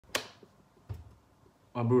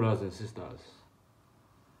My brothers and sisters.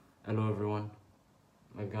 Hello everyone.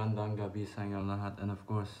 Magandang gabi sa inyong lahat, and of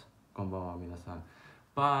course, konbanwa minasan.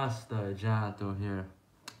 Pastor Janto here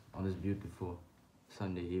on this beautiful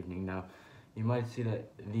Sunday evening. Now, you might see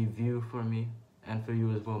that the view for me and for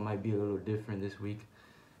you as well might be a little different this week.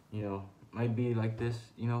 You know, might be like this,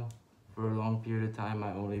 for a long period of time,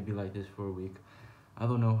 might only be like this for a week.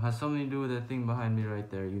 I don't know, has something to do with that thing behind me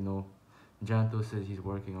right there, Janto says he's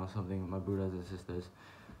working on something, my brothers and sisters.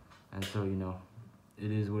 And so, it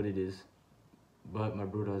is what it is. But my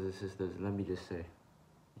brothers and sisters, let me just say,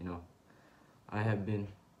 I have been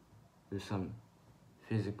through some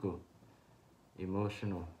physical,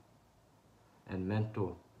 emotional, and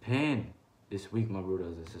mental pain this week, my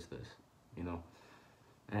brothers and sisters,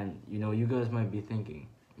 And, you guys might be thinking,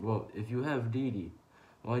 well, if you have Didi,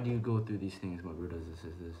 why do you go through these things, my brothers and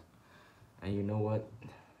sisters? And you know what?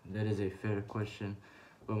 That is a fair question.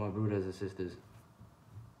 But my brothers and sisters,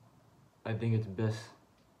 I think it's best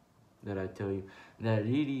that I tell you that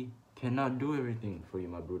Rieri cannot do everything for you,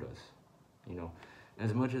 my brothers.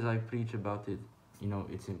 As much as I preach about it,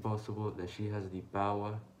 it's impossible that she has the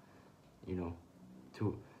power,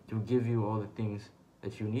 to give you all the things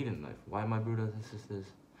that you need in life. Why, my brothers and sisters?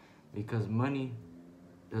 Because money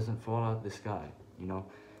doesn't fall out the sky,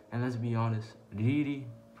 And let's be honest, Rieri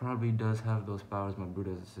probably does have those powers, my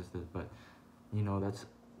brothers and sisters, but,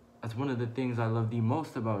 that's one of the things I love the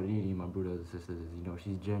most about Rieri, my brothers and sisters, is,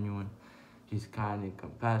 she's genuine, she's kind and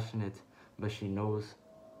compassionate, but she knows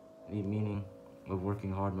the meaning of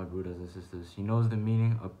working hard, my brothers and sisters. She knows the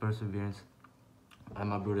meaning of perseverance, and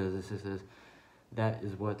my brothers and sisters, that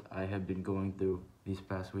is what I have been going through these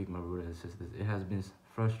past week, my brothers and sisters. It has been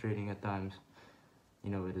frustrating at times,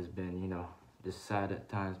 it has been, just sad at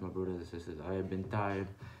times, my brothers and sisters. I have been tired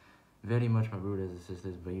very much, my brothers and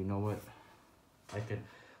sisters, but you know what? I could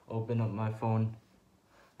open up my phone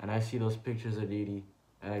and I see those pictures of Didi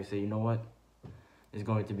and I say, you know what? It's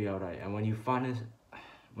going to be alright. And when you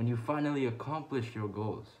finally accomplish your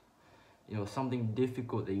goals, something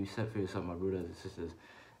difficult that you set for yourself, my brothers and sisters,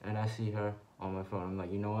 and I see her on my phone, I'm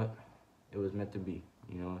like, you know what? It was meant to be.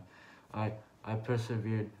 I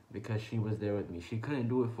persevered because she was there with me. She couldn't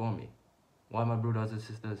do it for me. Why, my brothers and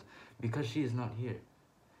sisters? Because she is not here.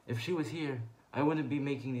 If she was here, I wouldn't be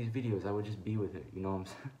making these videos. I would just be with her. You know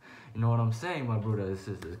what I'm saying, my brothers and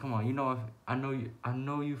sisters? Come on, I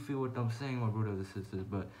know you feel what I'm saying, my brothers and sisters.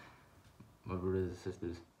 But my brothers and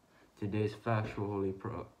sisters, today's factual holy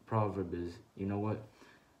proverb is, you know what?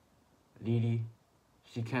 Didi,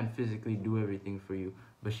 she can't physically do everything for you,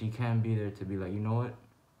 but she can be there to be like, you know what?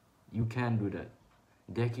 You can do that.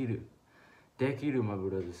 Dekiru. Dekiru, my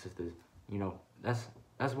brothers and sisters.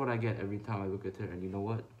 That's what I get every time I look at her. And you know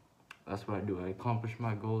what? That's what I do. I accomplish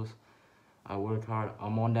my goals. I work hard.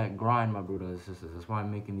 I'm on that grind, my brothers and sisters. That's why I'm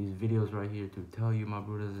making these videos right here to tell you, my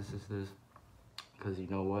brothers and sisters. Because you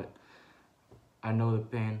know what? I know the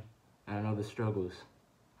pain and I know the struggles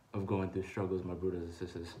of going through struggles, my brothers and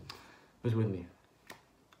sisters. Who's with me?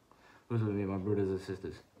 Who's with me, my brothers and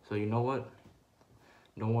sisters? So you know what?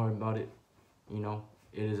 Don't worry about it.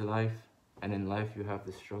 It is life. And in life, you have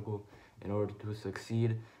to struggle in order to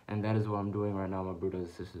succeed. And that is what I'm doing right now, my brothers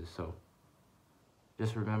and sisters. So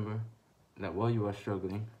just remember that while you are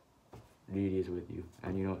struggling, Rieri is with you.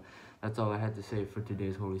 And that's all I had to say for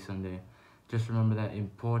today's Holy Sunday. Just remember that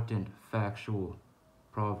important factual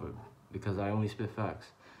proverb, because I only spit facts.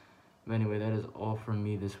 But anyway, that is all from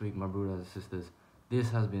me this week, my brothers and sisters. This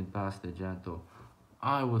has been Pastor Janto.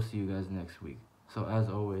 I will see you guys next week. So as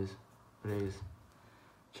always, praise,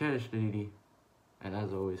 cherish Rieri, and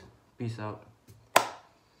as always, peace out,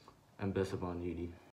 and bless upon Rieri.